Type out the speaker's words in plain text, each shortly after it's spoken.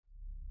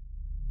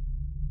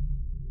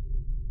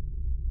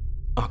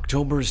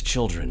October's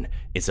Children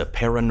is a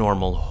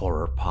paranormal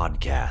horror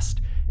podcast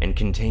and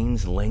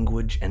contains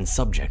language and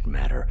subject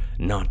matter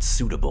not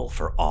suitable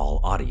for all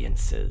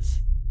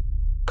audiences.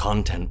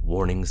 Content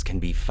warnings can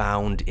be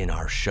found in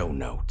our show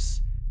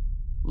notes.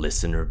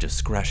 Listener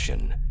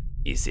discretion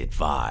is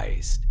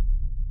advised.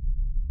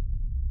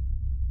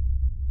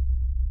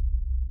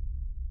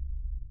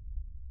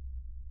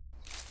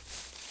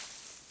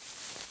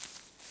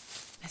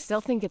 I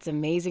still think it's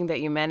amazing that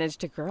you managed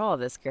to grow all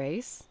this,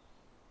 Grace.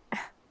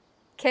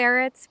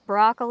 Carrots,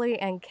 broccoli,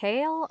 and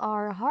kale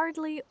are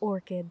hardly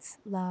orchids,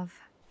 love.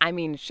 I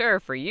mean, sure,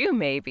 for you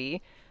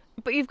maybe,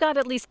 but you've got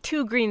at least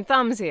 2 green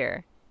thumbs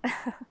here.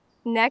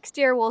 Next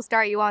year we'll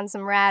start you on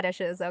some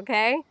radishes,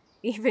 okay?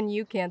 Even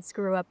you can't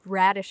screw up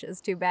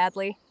radishes too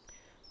badly.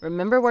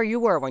 Remember where you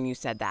were when you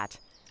said that.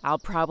 I'll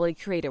probably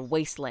create a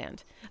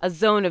wasteland, a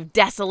zone of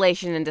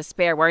desolation and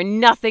despair where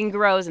nothing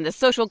grows and the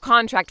social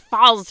contract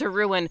falls to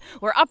ruin,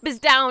 where up is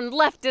down,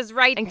 left is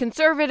right, and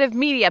conservative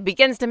media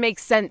begins to make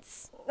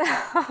sense.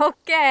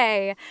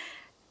 Okay,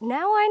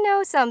 now I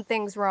know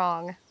something's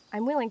wrong.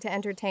 I'm willing to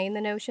entertain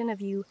the notion of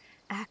you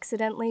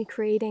accidentally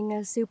creating a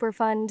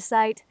Superfund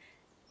site,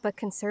 but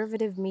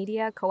conservative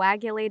media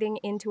coagulating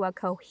into a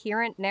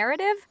coherent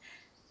narrative?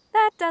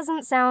 That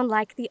doesn't sound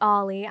like the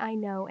Ollie I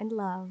know and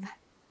love.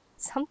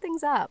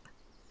 Something's up.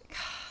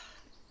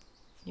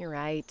 You're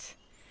right.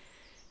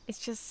 It's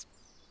just,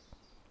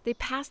 they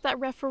passed that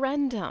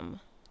referendum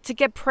to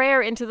get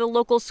prayer into the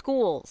local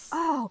schools.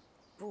 Oh,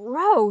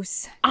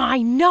 gross.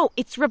 I know,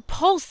 it's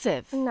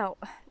repulsive. No,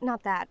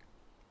 not that.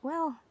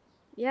 Well,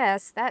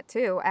 yes, that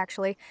too,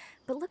 actually.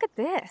 But look at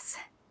this.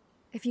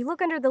 If you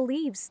look under the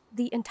leaves,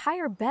 the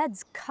entire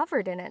bed's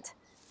covered in it.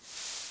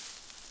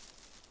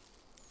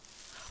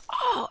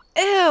 Oh,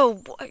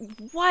 ew!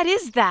 What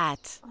is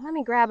that? Let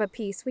me grab a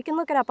piece. We can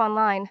look it up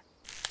online.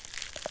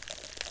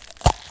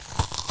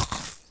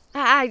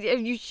 Are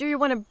you sure you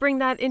want to bring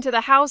that into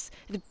the house?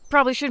 You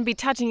probably shouldn't be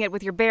touching it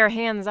with your bare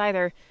hands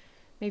either.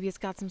 Maybe it's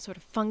got some sort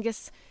of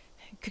fungus.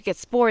 It could get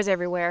spores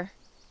everywhere.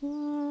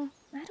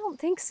 I don't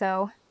think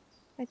so.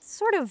 It's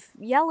sort of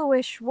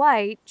yellowish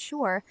white,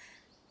 sure.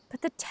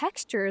 But the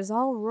texture is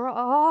all raw.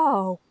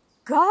 Oh,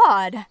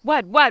 God!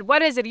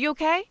 What is it? Are you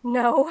okay?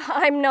 No,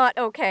 I'm not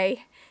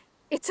okay.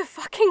 It's a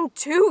fucking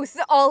tooth,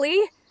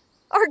 Ollie!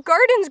 Our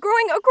garden's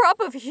growing a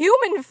crop of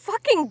human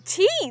fucking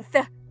teeth!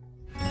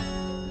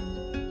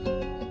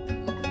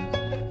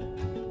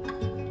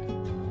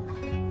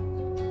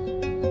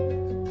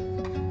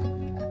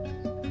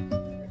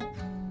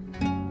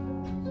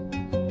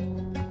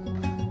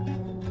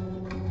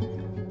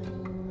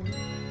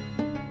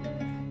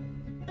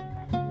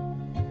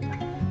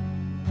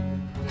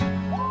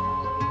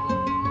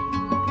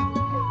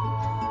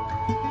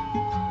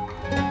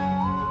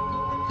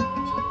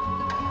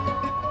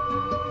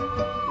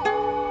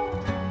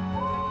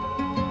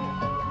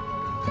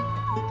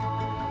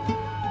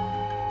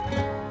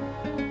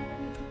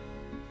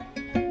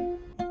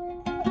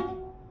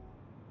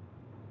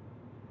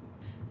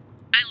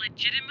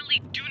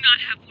 Legitimately do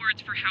not have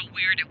words for how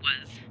weird it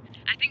was.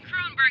 I think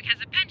Cronenberg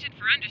has a penchant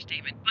for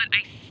understatement, but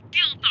I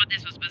still thought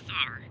this was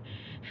bizarre.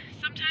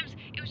 Sometimes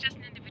it was just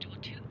an individual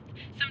tooth.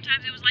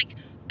 Sometimes it was like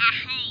a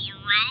whole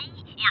row,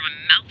 or a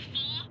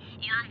mouthful,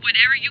 or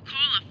whatever you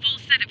call a full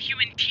set of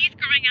human teeth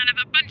growing out of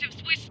a bunch of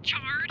Swiss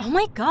chard. Oh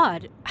my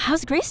God,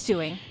 how's Grace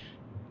doing?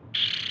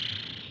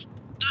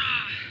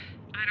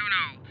 I don't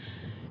know.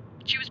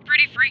 She was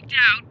pretty freaked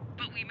out,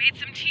 but we made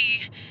some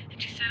tea,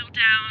 and she settled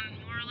down,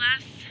 more or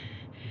less.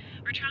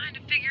 We're trying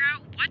to figure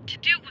out what to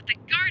do with a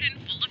garden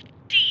full of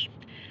teeth.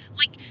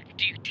 Like,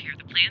 do you tear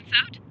the plants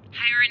out?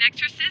 Hire an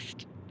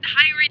exorcist?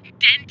 Hire a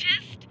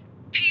dentist?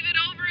 Pave it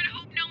over and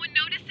hope no one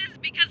notices?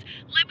 Because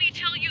let me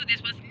tell you,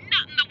 this was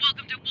not in the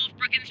Welcome to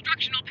Wolfbrook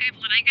instructional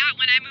pamphlet I got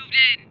when I moved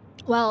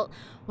in. Well,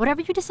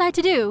 whatever you decide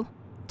to do,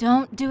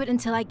 don't do it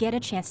until I get a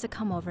chance to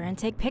come over and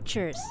take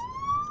pictures.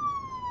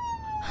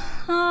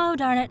 Oh,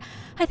 darn it.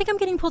 I think I'm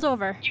getting pulled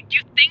over.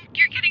 You think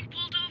you're getting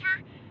pulled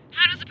over?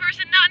 How does a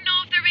person not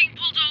know if they're being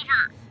pulled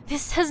over?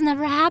 This has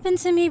never happened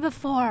to me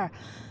before.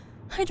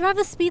 I drive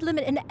the speed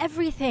limit and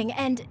everything,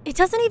 and it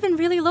doesn't even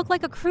really look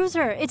like a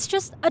cruiser. It's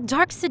just a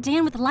dark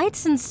sedan with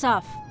lights and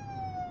stuff.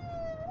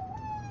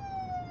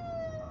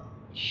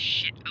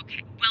 Shit,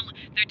 okay. Well,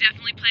 they're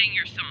definitely playing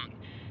your song.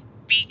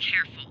 Be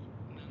careful.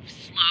 Move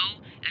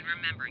slow, and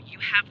remember, you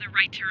have the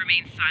right to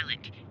remain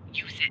silent.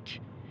 Use it.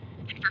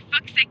 And for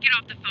fuck's sake, get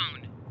off the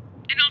phone.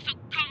 And also,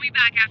 call me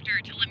back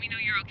after to let me know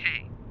you're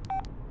okay.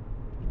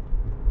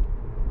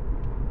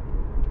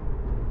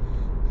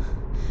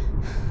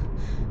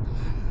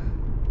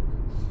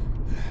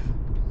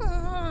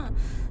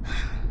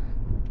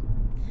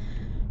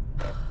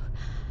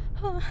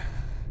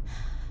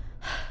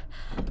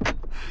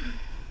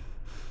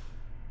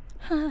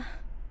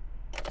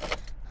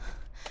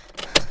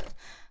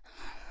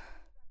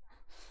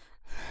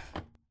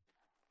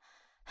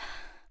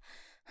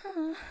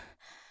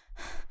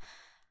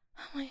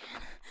 Oh my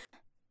God.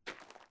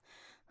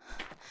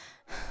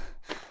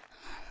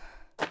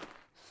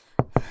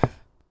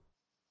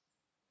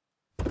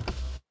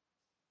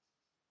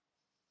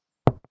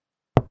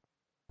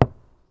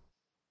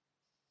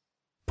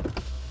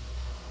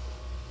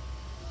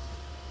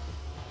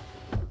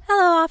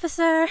 Hello,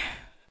 officer.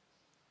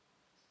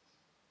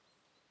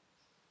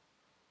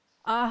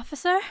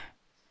 Officer?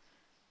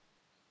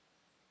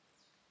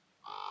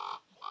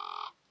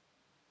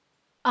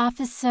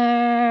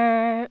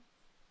 Officer...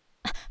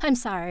 I'm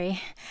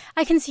sorry.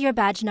 I can see your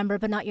badge number,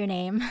 but not your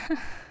name.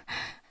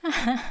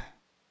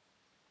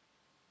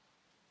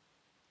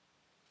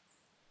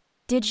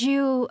 Did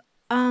you,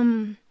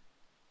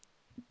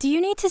 do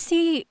you need to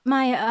see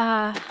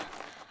my,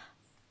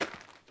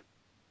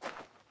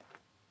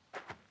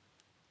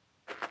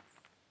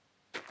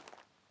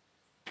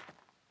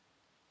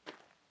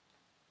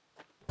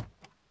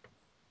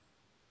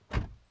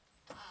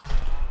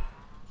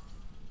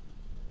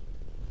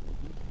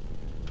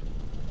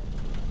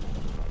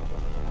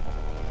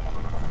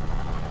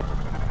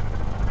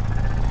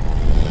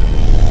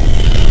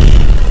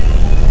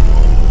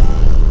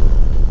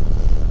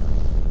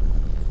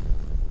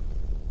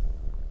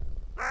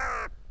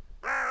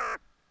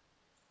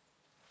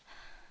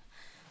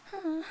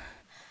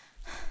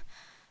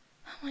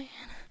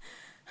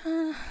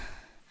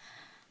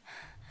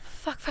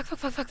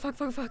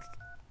 Fuck.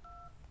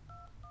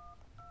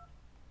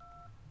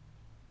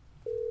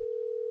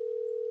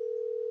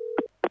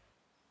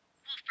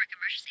 Wolfbrook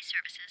Emergency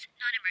Services,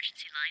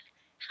 non-emergency line.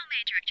 How may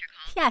I direct your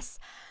call? Yes.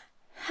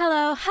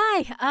 Hello,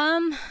 hi,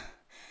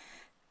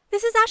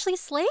 this is Ashley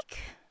Slake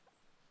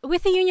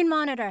with the Union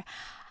Monitor.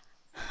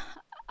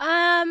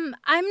 I'm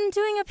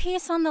doing a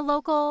piece on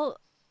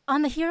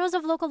the heroes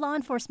of local law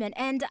enforcement,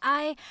 and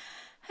I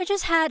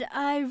just had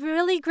a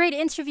really great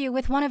interview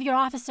with one of your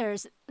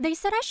officers. They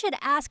said I should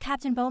ask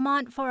Captain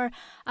Beaumont for,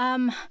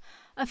 a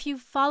few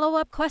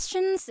follow-up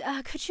questions.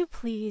 Could you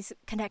please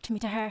connect me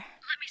to her?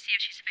 Let me see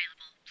if she's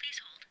available. Please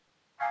hold.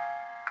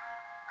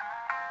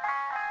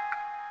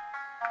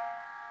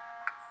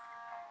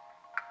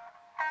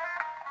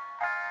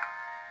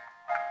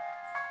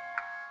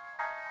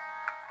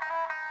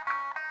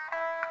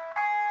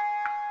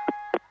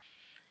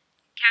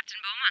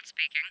 Captain Beaumont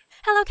speaking.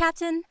 Hello,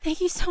 Captain.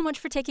 Thank you so much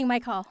for taking my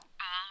call.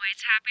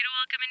 Always happy to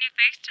welcome a new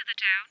face to the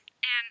town,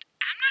 and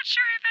I'm not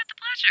sure I've had the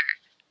pleasure.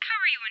 How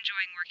are you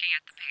enjoying working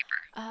at the paper?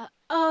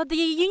 The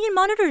Union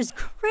Monitor is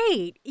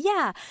great.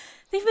 Yeah,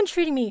 they've been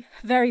treating me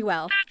very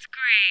well. That's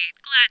great.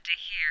 Glad to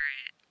hear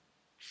it.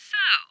 So,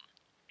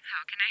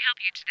 how can I help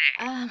you today?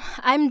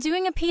 I'm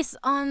doing a piece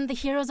on the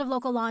heroes of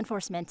local law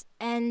enforcement,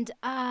 and,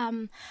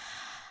 I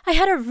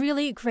had a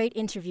really great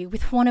interview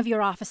with one of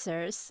your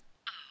officers.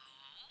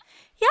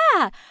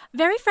 Yeah,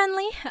 very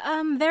friendly,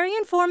 very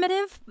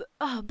informative,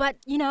 but,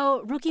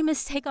 rookie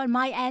mistake on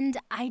my end,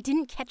 I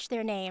didn't catch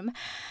their name.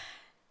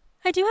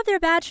 I do have their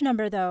badge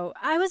number, though.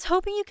 I was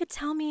hoping you could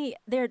tell me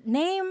their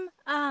name,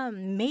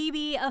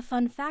 maybe a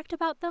fun fact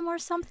about them or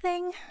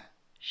something.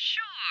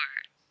 Sure,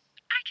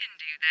 I can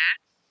do that.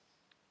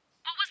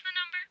 What was the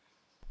number?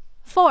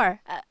 4,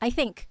 I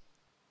think.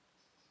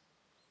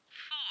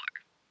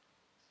 4.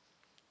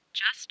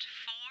 Just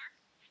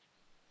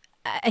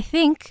 4? I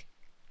think.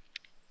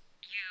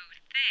 You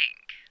think?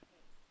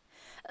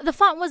 The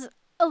font was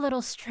a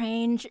little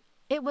strange.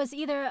 It was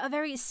either a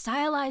very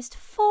stylized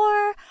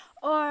 4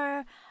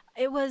 or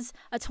it was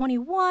a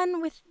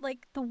 21 with,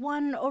 the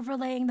 1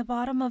 overlaying the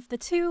bottom of the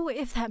 2,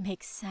 if that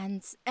makes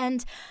sense.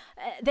 And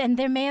then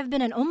there may have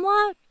been an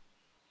umlaut.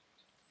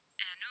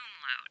 An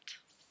umlaut.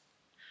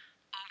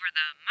 Over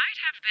the might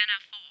have been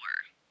a 4.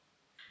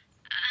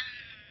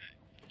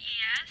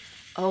 Yes?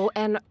 Oh,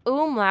 an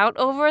umlaut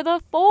over the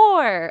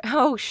 4.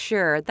 Oh,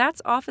 sure,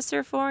 that's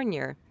Officer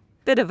Fournier.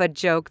 Bit of a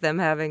joke, them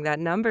having that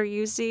number,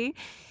 you see.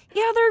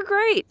 Yeah, they're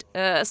great.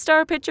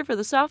 Star pitcher for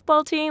the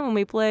softball team when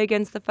we play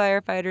against the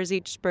firefighters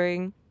each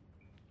spring.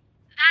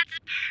 That's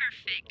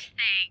perfect,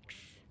 thanks.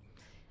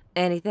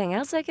 Anything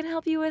else I can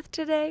help you with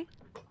today?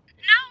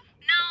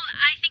 No,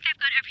 I think I've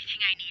got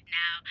everything I need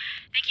now.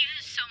 Thank you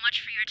so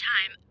much for your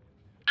time.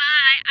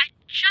 I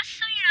just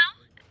so you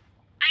know,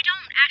 I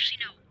don't actually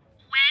know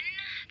when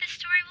this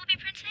story will be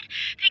printed.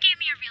 They gave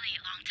me a really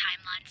long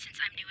timeline since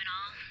I'm new and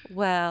all.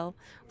 Well,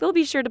 we'll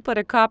be sure to put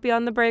a copy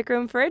on the break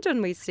room fridge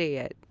when we see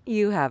it.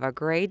 You have a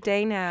great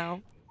day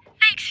now.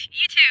 Thanks,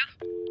 you too.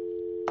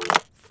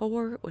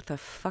 4 with a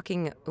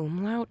fucking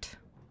umlaut?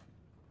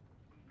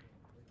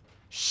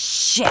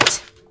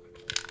 Shit!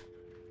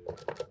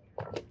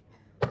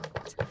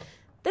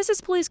 This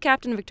is Police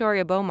Captain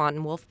Victoria Beaumont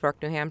in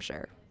Wolfbrook, New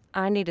Hampshire.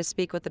 I need to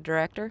speak with the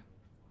director.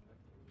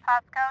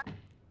 Passcode?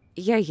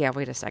 Yeah,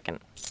 wait a second.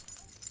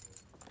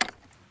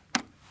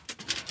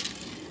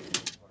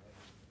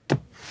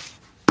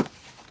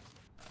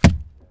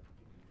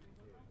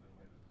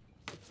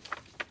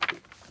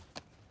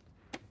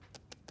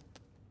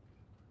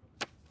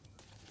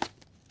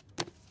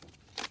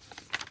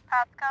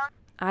 Passcode?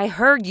 I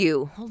heard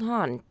you. Hold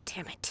on.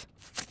 Damn it.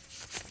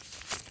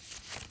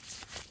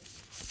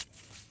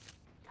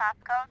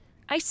 Passcode?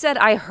 I said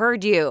I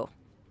heard you.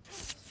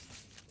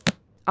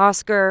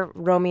 Oscar,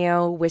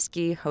 Romeo,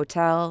 Whiskey,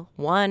 Hotel,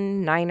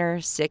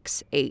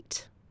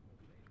 1968.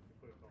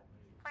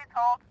 Please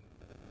hold.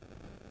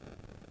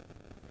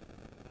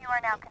 You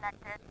are now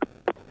connected.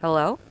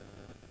 Hello?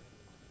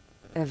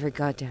 Every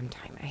goddamn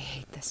time. I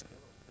hate this.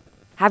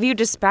 Have you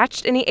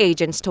dispatched any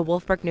agents to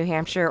Wolfbrook, New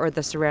Hampshire or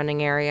the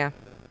surrounding area?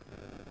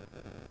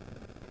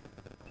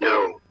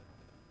 No.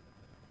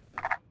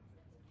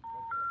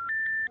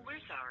 We're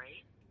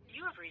sorry.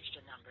 You have reached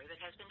a number that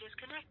has been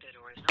disconnected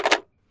or is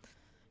not...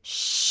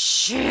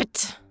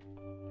 Shit!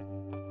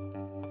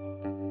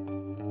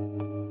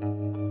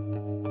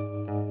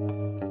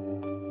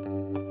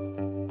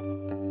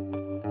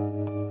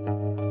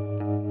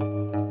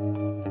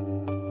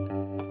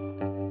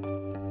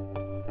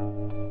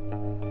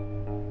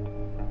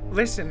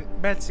 Listen,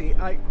 Betsy,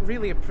 I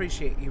really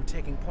appreciate you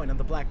taking point on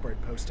the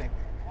Blackbird posting.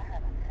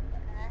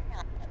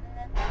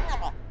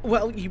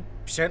 Well, you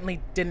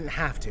certainly didn't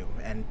have to,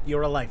 and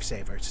you're a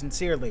lifesaver.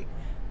 Sincerely,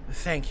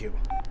 thank you.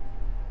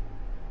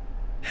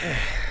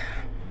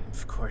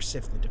 Of course,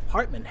 if the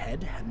department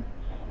head hadn't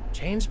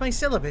changed my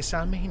syllabus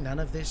on me, none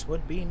of this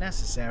would be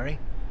necessary.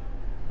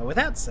 But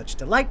without such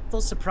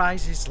delightful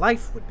surprises,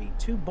 life would be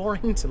too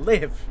boring to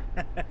live.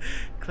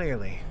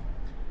 Clearly.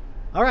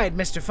 All right,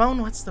 Mr.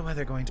 Phone, what's the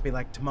weather going to be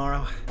like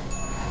tomorrow?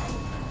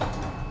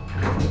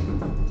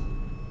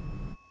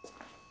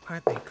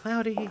 Partly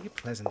cloudy,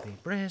 pleasantly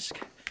brisk.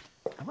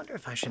 I wonder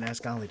if I should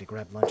ask Ollie to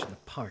grab lunch in the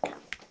park.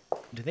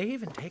 Do they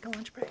even take a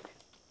lunch break?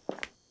 I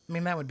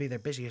mean, that would be their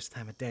busiest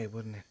time of day,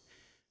 wouldn't it?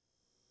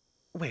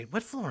 Wait,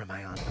 what floor am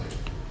I on?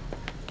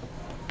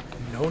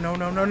 No.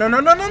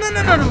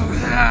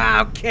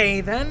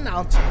 Okay, then,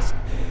 I'll just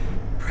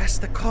press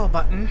the call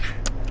button,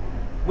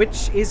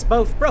 which is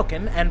both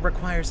broken and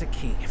requires a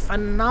key.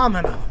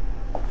 Phenomenal.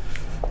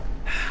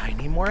 I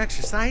need more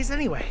exercise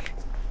anyway.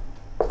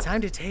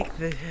 Time to take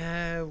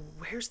the,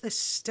 where's the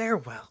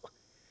stairwell?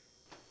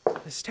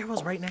 The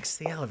stairwell's right next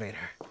to the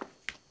elevator.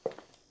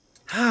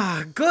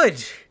 Ah,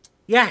 good.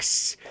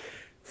 Yes.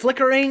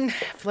 Flickering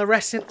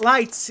fluorescent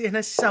lights in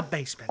a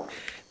sub-basement.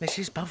 This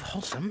is both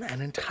wholesome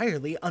and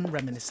entirely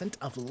unreminiscent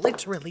of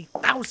literally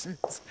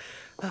thousands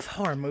of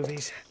horror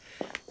movies.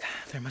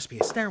 There must be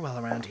a stairwell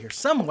around here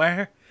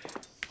somewhere. I'm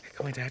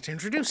going to have to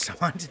introduce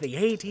someone to the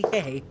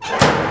ADA.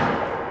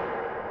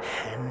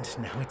 And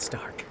now it's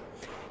dark.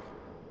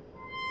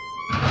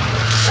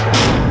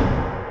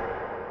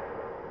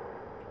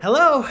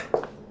 Hello?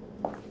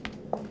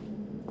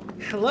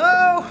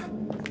 Hello?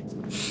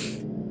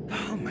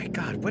 Oh my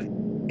god, what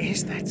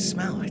is that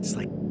smell? It's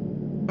like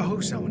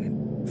ozone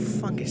and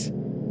fungus.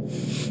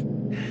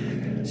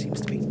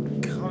 Seems to be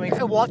coming.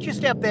 Watch your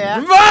step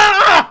there.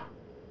 Ah!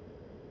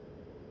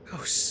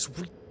 Oh,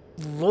 sweet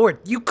Lord,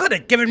 you could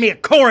have given me a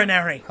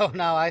coronary. Oh,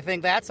 now I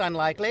think that's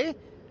unlikely.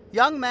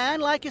 Young man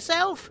like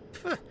yourself.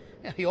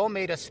 You're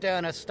made of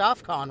sterner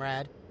stuff,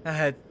 Conrad.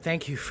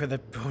 Thank you for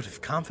the vote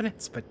of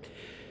confidence, but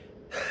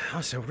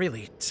also,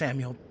 really,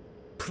 Samuel,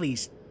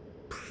 please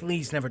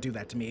never do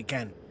that to me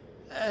again.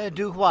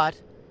 Do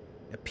what?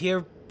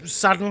 Appear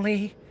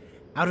suddenly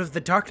out of the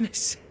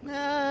darkness?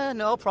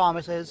 No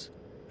promises.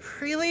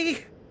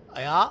 Really?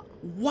 Yeah?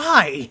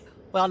 Why?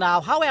 Well,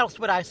 now, how else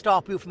would I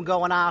stop you from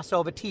going ass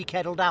over tea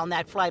kettle down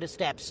that flight of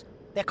steps?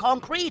 They're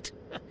concrete.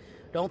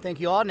 Don't think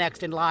you're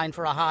next in line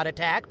for a heart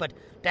attack, but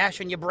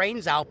dashing your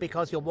brains out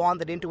because you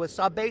wandered into a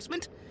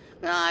sub-basement?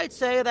 I'd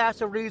say that's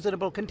a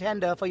reasonable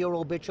contender for your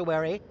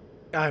obituary.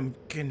 I'm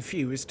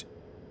confused.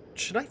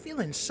 Should I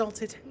feel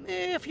insulted?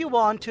 If you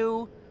want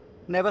to.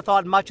 Never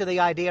thought much of the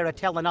idea of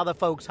telling other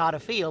folks how to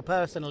feel,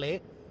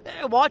 personally.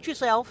 Watch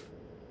yourself.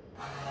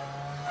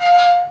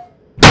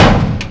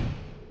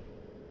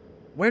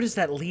 Where does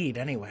that lead,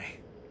 anyway?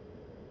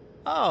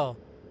 Oh,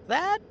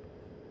 that?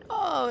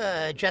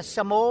 Oh, just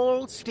some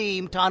old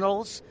steam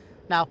tunnels.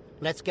 Now,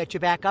 let's get you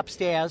back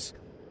upstairs.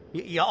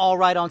 You're all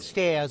right on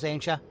stairs,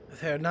 ain't you?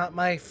 They're not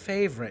my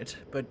favorite,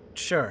 but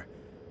sure.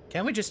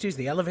 Can't we just use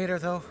the elevator,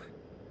 though?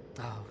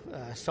 Oh,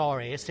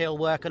 sorry. Still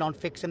working on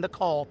fixing the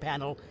call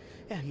panel.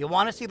 You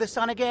want to see the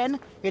sun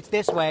again? It's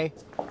this way.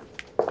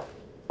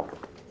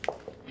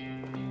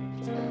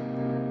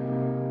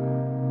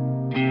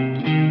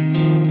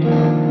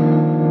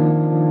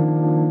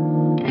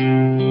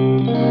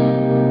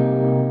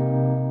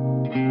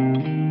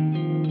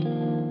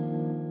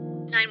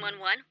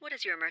 What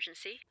is your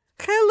emergency?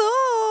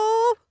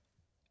 Hello?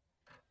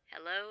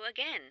 Hello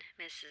again,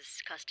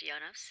 Mrs.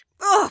 Castellanos.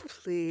 Oh,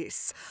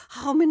 please.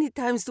 How many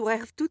times do I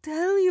have to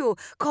tell you?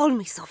 Call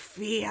me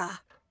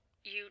Sophia.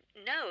 You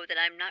know that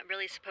I'm not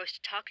really supposed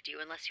to talk to you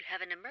unless you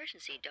have an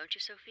emergency, don't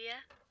you,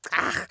 Sophia?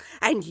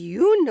 And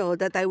you know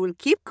that I will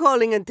keep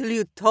calling until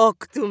you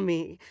talk to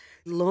me.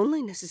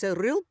 Loneliness is a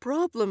real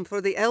problem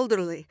for the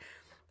elderly.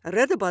 I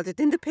read about it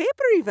in the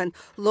paper even.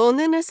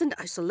 Loneliness and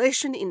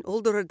isolation in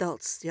older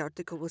adults, the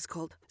article was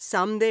called.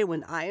 Someday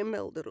when I am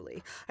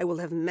elderly, I will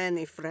have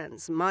many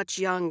friends much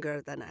younger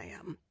than I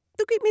am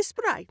to keep me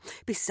spry.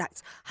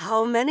 Besides,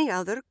 how many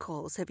other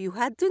calls have you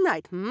had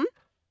tonight,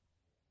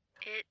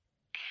 It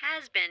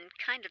has been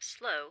kind of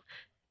slow.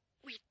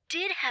 We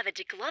did have a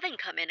degloving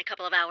come in a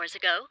couple of hours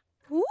ago.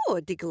 Ooh,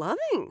 a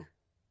degloving?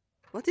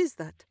 What is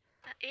that?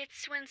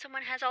 It's when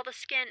someone has all the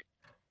skin...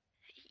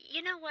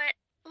 You know what?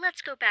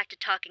 Let's go back to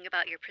talking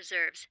about your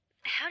preserves.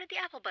 How did the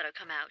apple butter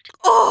come out?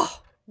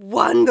 Oh,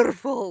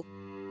 wonderful!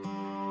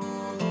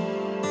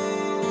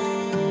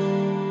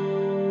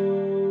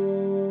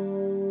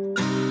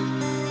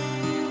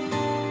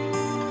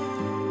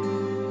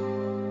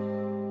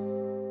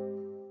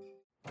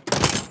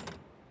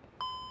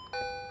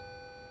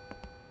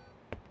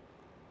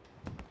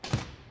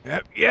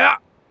 Yeah.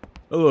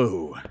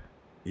 Hello.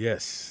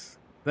 Yes,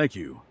 thank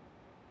you.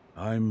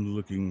 I'm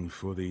looking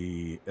for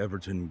the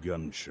Everton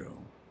Gun Show.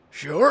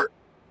 Sure.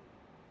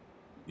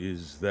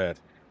 Is that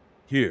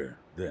here,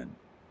 then?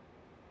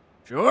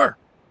 Sure.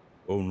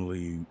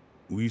 Only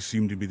we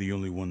seem to be the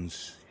only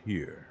ones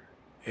here.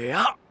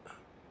 Yeah.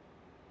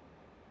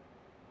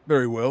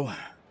 Very well.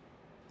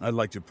 I'd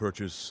like to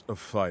purchase a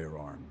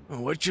firearm.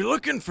 What you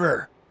looking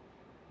for?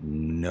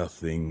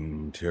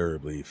 Nothing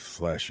terribly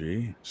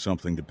flashy.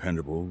 Something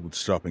dependable with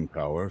stopping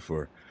power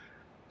for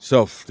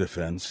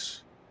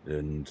self-defense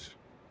and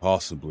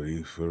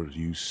possibly for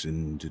use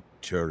in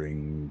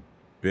deterring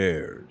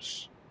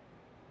bears.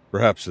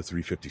 Perhaps a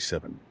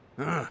 .357.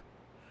 Huh.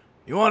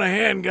 You want a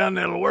handgun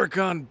that'll work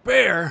on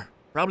bear?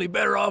 Probably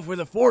better off with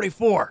a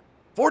 44.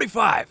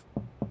 45.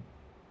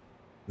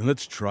 Then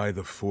let's try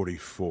the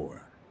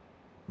 44.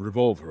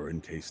 Revolver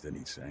in case they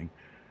need saying.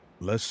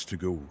 Less to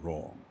go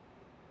wrong.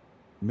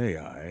 May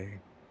I?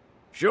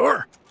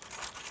 Sure.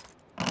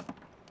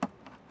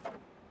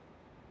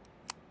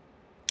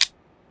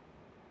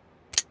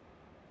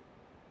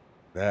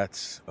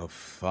 That's a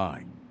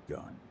fine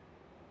gun.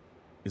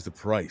 Is the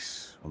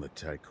price on the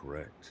tag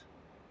correct?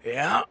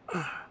 Yeah.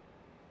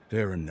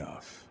 Fair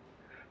enough.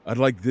 I'd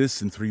like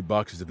this and 3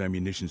 boxes of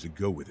ammunition to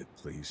go with it,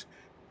 please.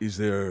 Is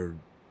there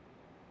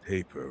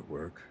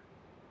paperwork?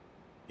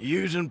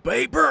 Using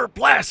paper or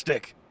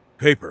plastic?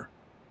 Paper.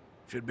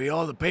 Should be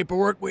all the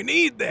paperwork we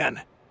need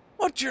then.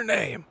 What's your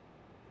name?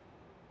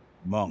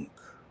 Monk.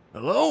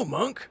 Hello,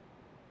 Monk.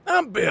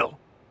 I'm Bill.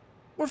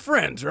 We're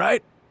friends,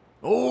 right?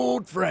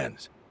 Old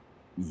friends.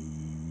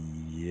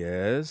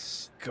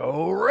 Yes?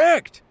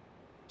 Correct.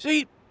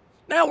 See,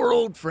 now we're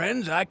old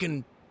friends, I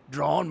can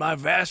draw on my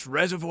vast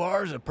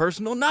reservoirs of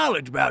personal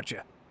knowledge about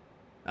you.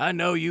 I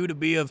know you to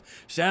be of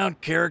sound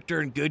character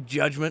and good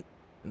judgment,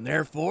 and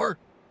therefore,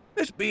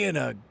 this being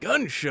a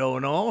gun show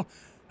and all,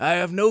 I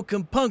have no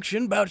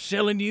compunction about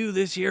selling you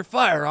this here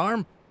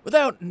firearm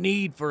without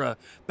need for a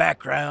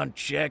background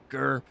check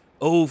or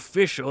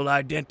official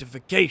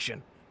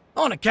identification,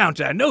 on account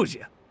I knows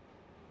you.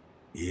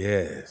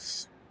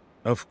 Yes,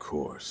 of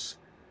course.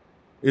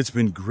 It's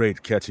been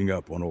great catching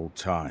up on old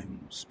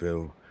times,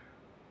 Bill.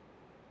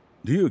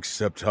 Do you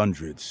accept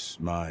hundreds,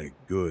 my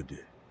good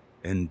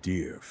and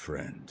dear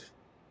friend?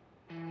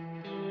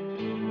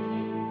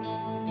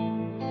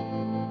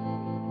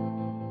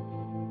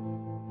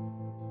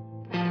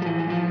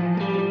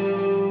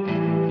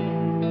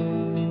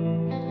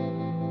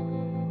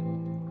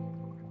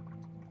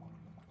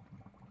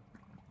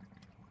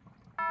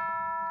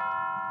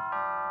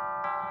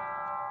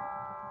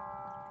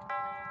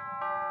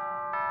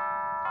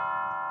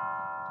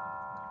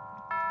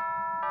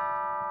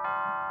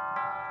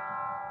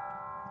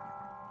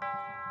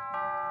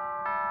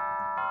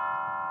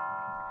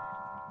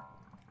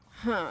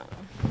 Huh.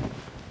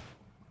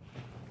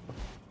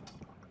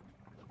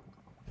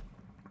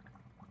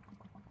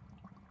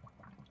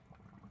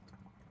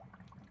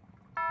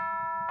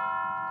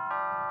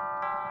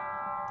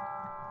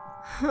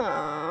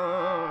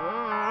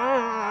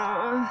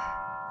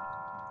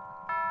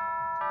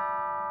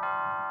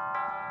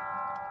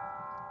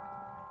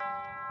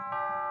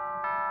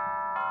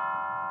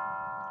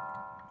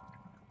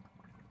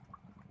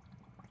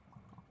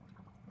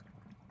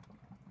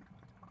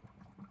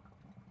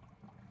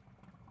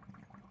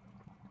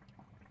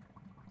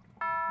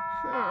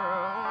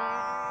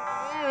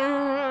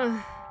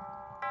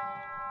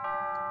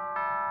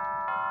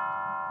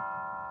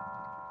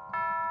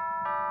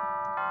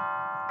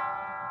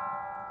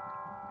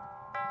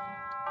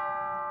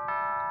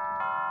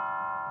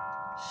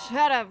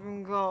 Shut up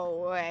and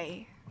go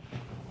away.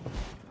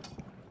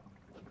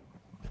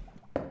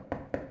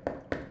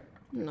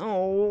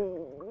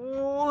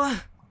 No.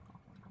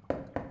 I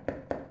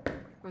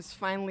was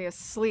finally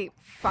asleep,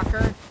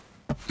 fucker.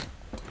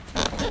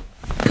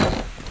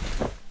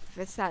 If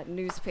it's that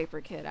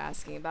newspaper kid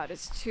asking about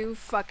his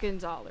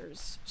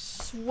 $2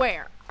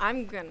 swear,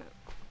 I'm gonna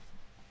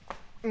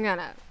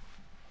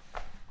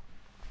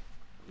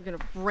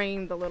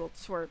brain the little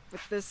twerp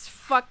with this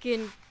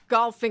fucking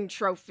golfing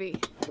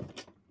trophy.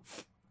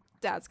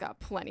 Dad's got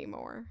plenty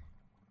more.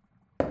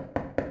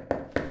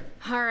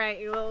 All right,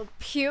 you little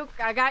puke.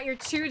 I got your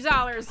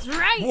 $2,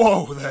 right?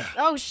 Whoa there.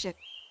 Oh, shit.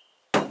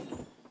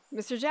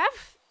 Mr.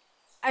 Jeff?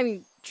 I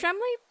mean,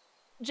 Tremley?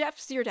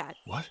 Jeff's your dad.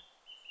 What?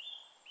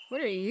 What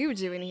are you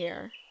doing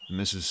here?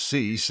 Mrs.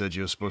 C said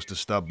you were supposed to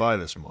stop by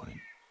this morning.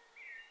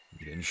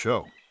 You didn't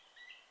show.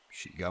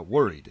 She got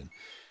worried, and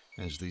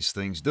as these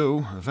things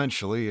do,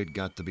 eventually it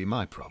got to be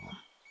my problem.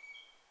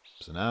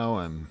 So now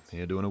I'm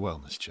here doing a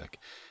wellness check.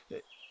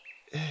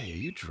 Hey, are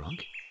you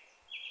drunk?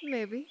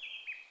 Maybe.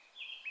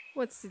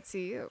 What's it to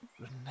you?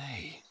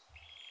 Renee,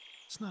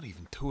 it's not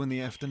even 2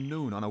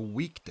 p.m. on a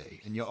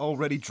weekday, and you're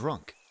already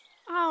drunk.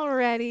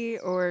 Already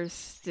or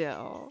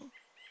still?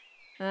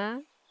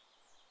 Huh?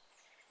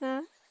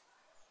 Huh?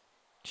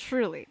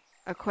 Truly,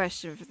 a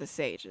question for the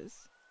sages.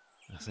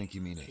 I think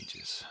you mean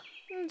ages.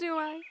 Do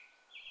I?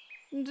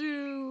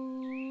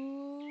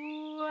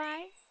 Do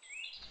I?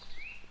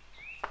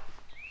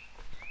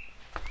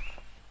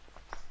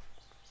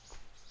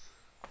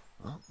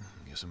 Well,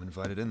 guess I'm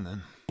invited in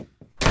then.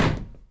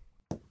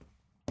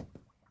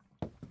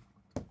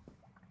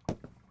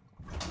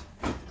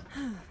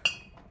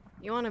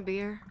 You want a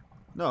beer?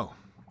 No,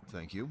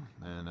 thank you.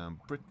 And I'm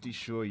pretty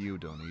sure you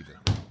don't either.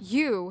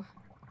 You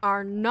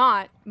are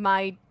not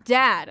my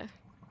dad.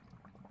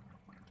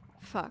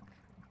 Fuck.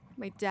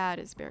 My dad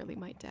is barely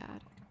my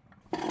dad.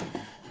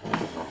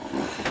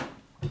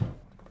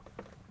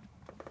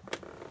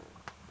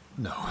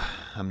 No,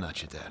 I'm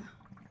not your dad.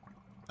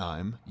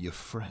 I'm your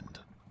friend.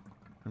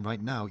 And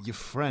right now, your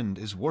friend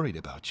is worried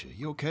about you.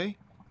 You okay?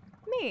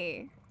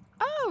 Me?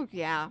 Oh,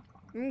 yeah.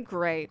 I'm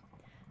great.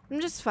 I'm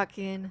just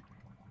fucking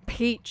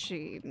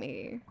peachy,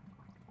 me.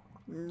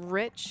 I'm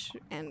rich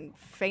and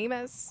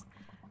famous.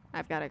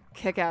 I've got a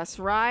kick-ass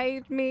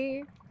ride,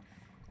 me.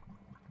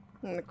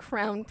 I'm the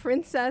crown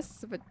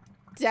princess of a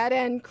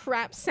dead-end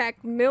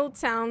crapsack mill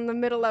town in the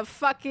middle of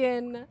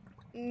fucking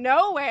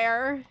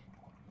nowhere.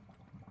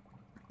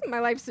 My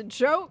life's a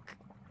joke,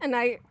 and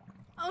I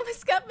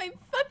almost got my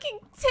fucking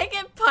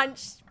ticket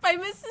punched by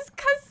Mrs.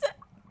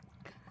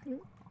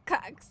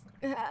 Cox.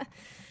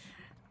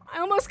 I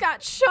almost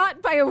got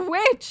shot by a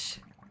witch.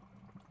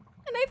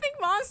 And I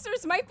think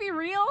monsters might be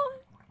real.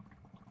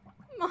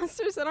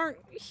 Monsters that aren't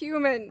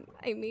human,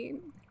 I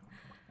mean.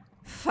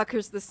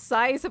 Fuckers the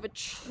size of a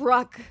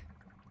truck.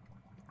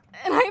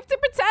 And I have to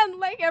pretend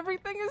like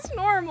everything is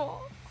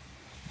normal.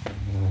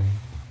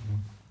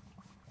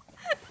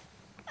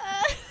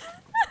 I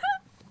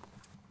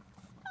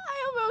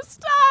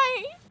almost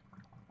died.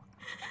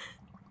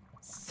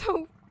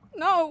 So,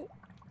 no.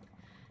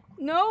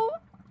 No,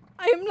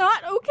 I am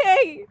not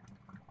okay.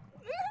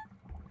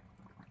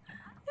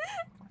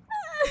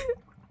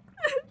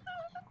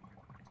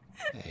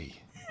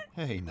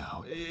 Hey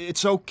now,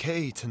 it's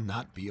okay to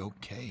not be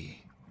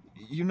okay.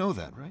 You know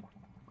that, right?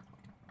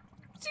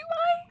 Do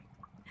I?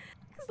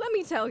 Because let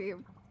me tell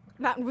you,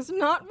 that was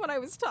not what I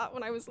was taught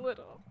when I was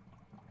little.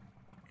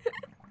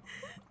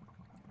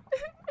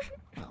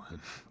 Well, I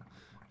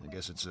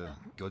guess it's a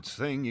good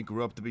thing you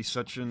grew up to be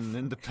such an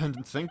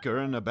independent thinker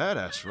and a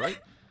badass, right?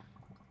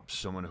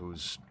 Someone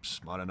who's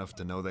smart enough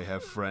to know they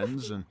have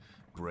friends and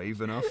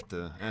brave enough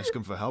to ask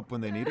them for help when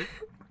they need it?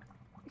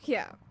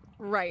 Yeah,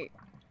 right.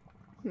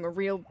 I'm a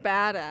real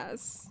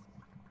badass.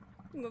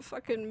 I'm a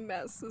fucking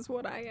mess is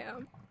what I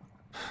am.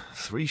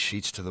 3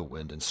 sheets to the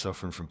wind and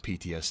suffering from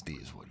PTSD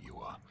is what you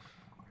are.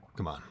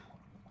 Come on,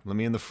 let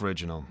me in the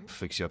fridge and I'll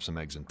fix you up some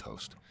eggs and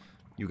toast.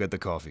 You get the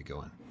coffee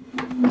going.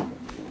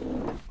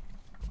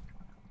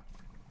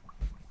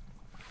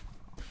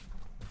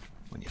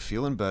 When you're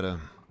feeling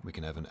better, we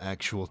can have an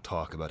actual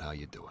talk about how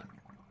you're doing.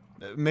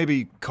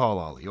 Maybe call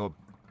Ollie, or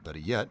better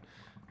yet,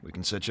 we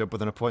can set you up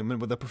with an appointment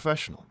with a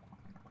professional.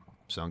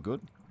 Sound good?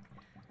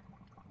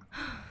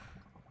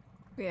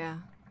 Yeah.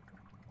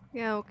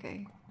 Yeah,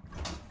 okay.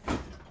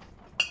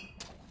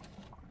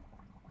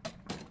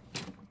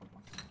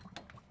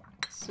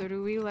 So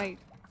do we,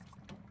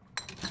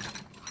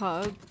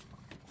 hug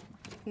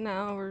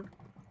now or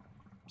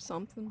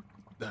something?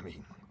 I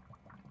mean,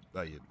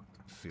 are you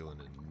feeling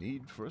a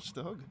need for us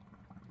to hug?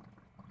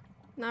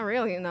 Not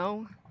really,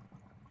 no.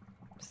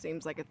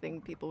 Seems like a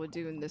thing people would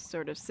do in this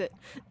sort of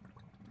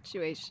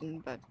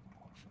situation, but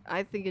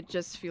I think it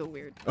just feel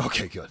weird.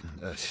 Okay, good.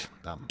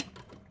 I'm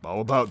all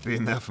about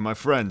being there for my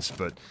friends,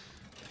 but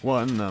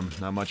 1, I'm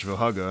not much of a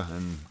hugger,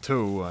 and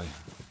 2, I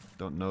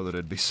don't know that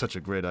it'd be such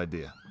a great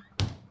idea.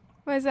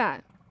 Why is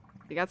that?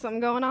 You got something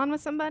going on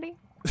with somebody?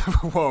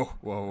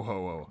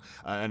 Whoa.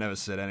 I never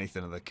said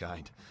anything of the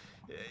kind.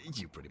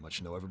 You pretty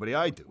much know everybody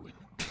I do. You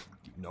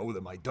know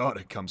that my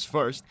daughter comes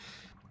first.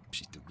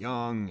 She's too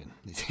young, and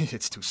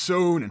it's too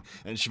soon,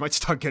 and she might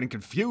start getting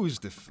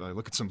confused if I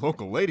look at some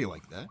local lady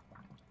like that.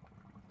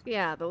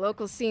 Yeah, the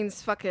local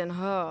scene's fucking...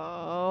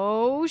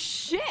 Oh,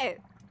 shit!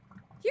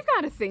 You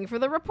got a thing for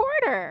the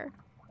reporter!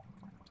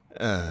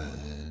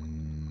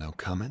 No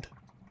comment?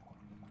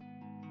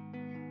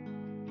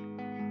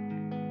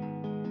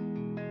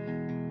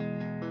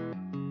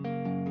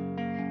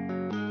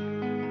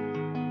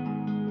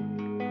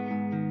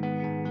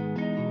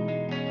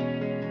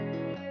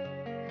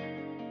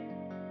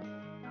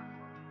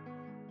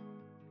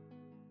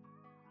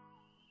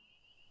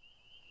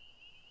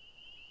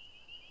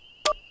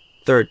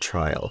 Third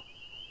trial.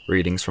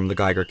 Readings from the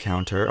Geiger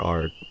counter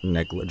are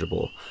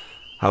negligible.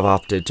 Have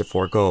opted to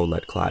forego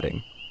lead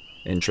cladding.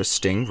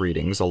 Interesting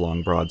readings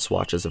along broad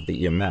swatches of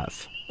the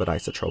EMF, but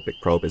isotropic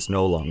probe is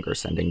no longer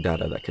sending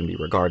data that can be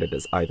regarded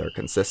as either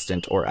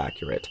consistent or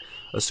accurate.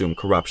 Assume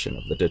corruption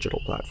of the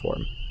digital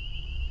platform.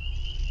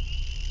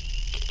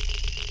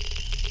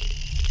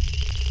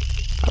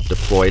 Have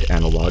deployed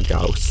analog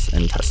Gauss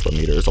and Tesla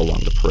meters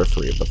along the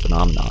periphery of the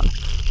phenomenon,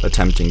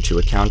 attempting to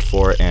account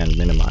for and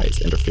minimize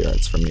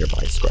interference from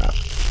nearby scrap.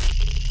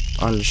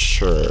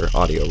 Unsure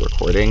audio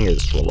recording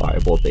is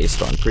reliable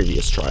based on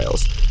previous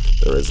trials.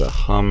 There is a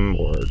hum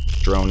or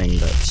droning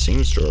that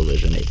seems to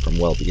originate from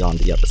well beyond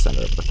the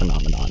epicenter of the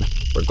phenomenon,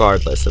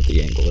 regardless of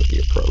the angle of the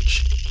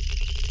approach.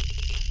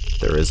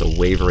 There is a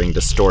wavering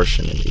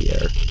distortion in the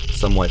air,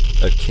 somewhat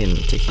akin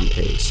to heat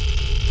haze.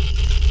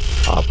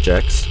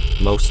 Objects,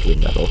 mostly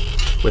metal,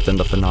 within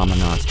the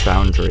phenomenon's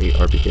boundary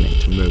are beginning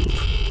to move.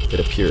 It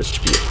appears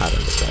to be a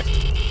pattern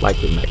effect,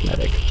 likely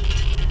magnetic,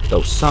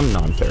 though some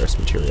non-ferrous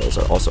materials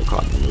are also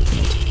caught in the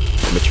movement.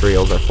 The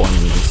materials are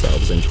forming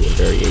themselves into a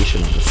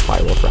variation on the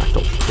spiral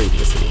fractal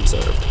previously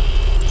observed.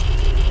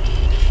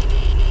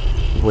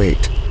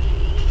 Wait.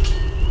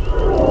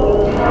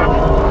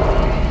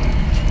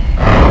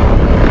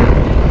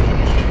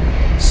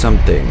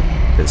 Something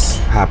is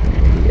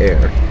happening in the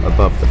air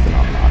above the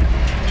phenomenon.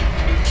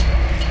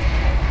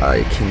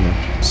 I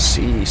can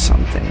see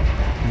something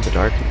in the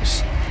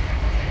darkness.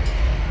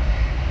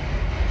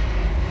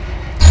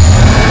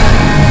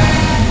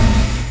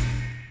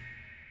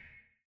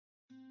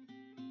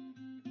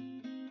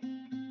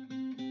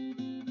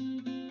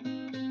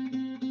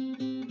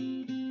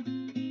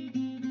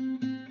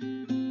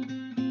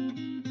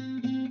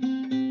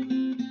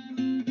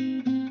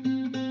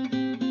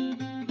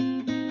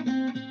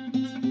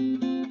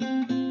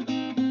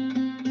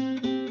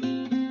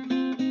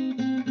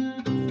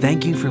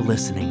 Thank you for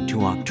listening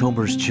to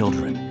October's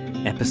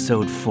Children,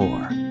 Episode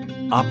 4,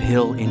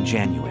 Uphill in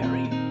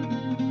January.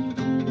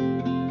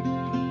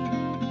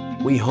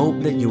 We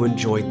hope that you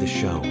enjoyed the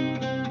show,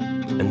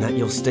 and that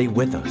you'll stay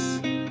with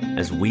us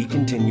as we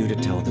continue to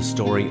tell the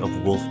story of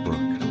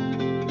Wolfbrook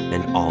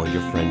and all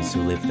your friends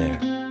who live there.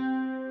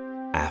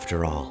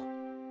 After all,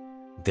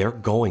 they're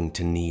going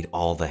to need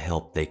all the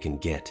help they can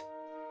get.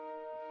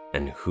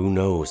 And who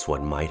knows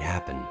what might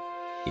happen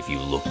if you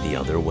look the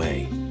other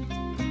way.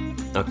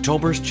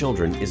 October's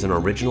Children is an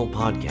original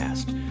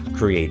podcast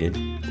created,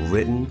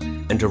 written,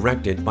 and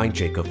directed by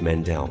Jacob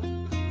Mendel,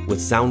 with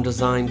sound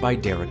design by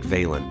Derek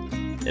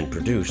Valen, and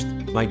produced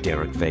by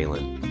Derek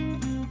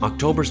Valen.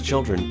 October's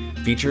Children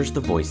features the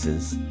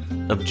voices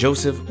of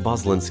Joseph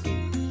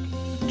Boslinski,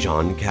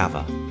 John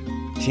Cava,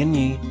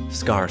 Tienyi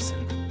Scarson,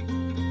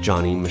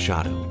 Johnny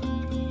Machado,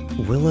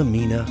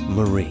 Wilhelmina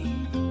Marie,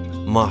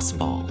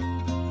 Mossball,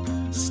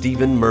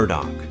 Stephen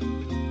Murdoch,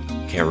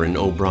 Karen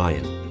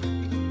O'Brien,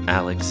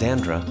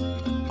 Alexandra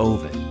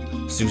Ovid,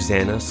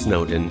 Susanna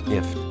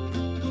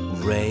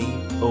Snowden-Ift, Ray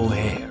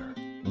O'Hare,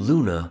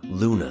 Luna,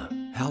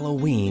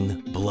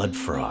 Halloween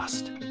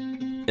Bloodfrost,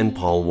 and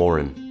Paul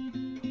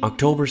Warren.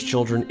 October's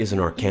Children is an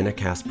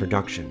ArcanaCast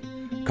production.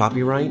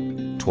 Copyright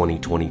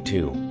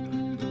 2022.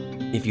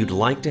 If you'd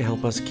like to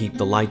help us keep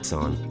the lights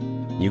on,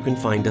 you can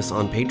find us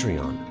on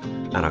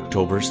Patreon at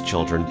October's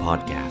Children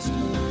Podcast.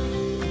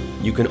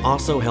 You can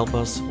also help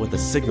us with a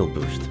signal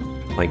boost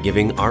by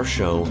giving our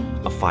show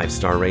a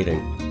 5-star rating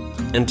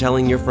and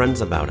telling your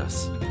friends about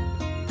us.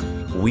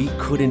 We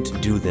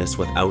couldn't do this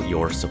without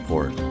your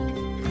support,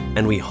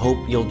 and we hope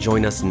you'll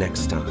join us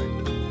next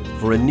time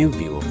for a new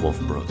view of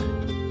Wolfbrook.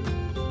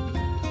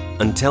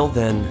 Until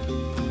then,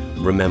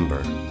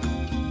 remember,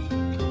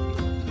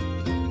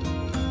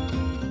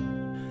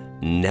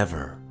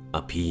 never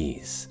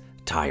appease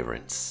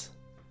tyrants.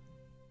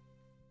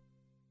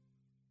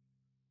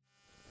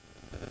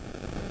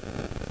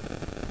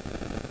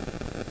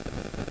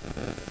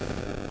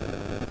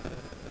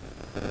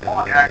 Pull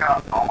the jacket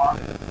on,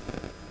 Beaumonte.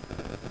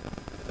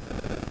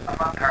 I'm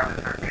not entirely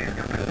certain she's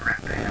got the grip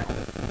to handle.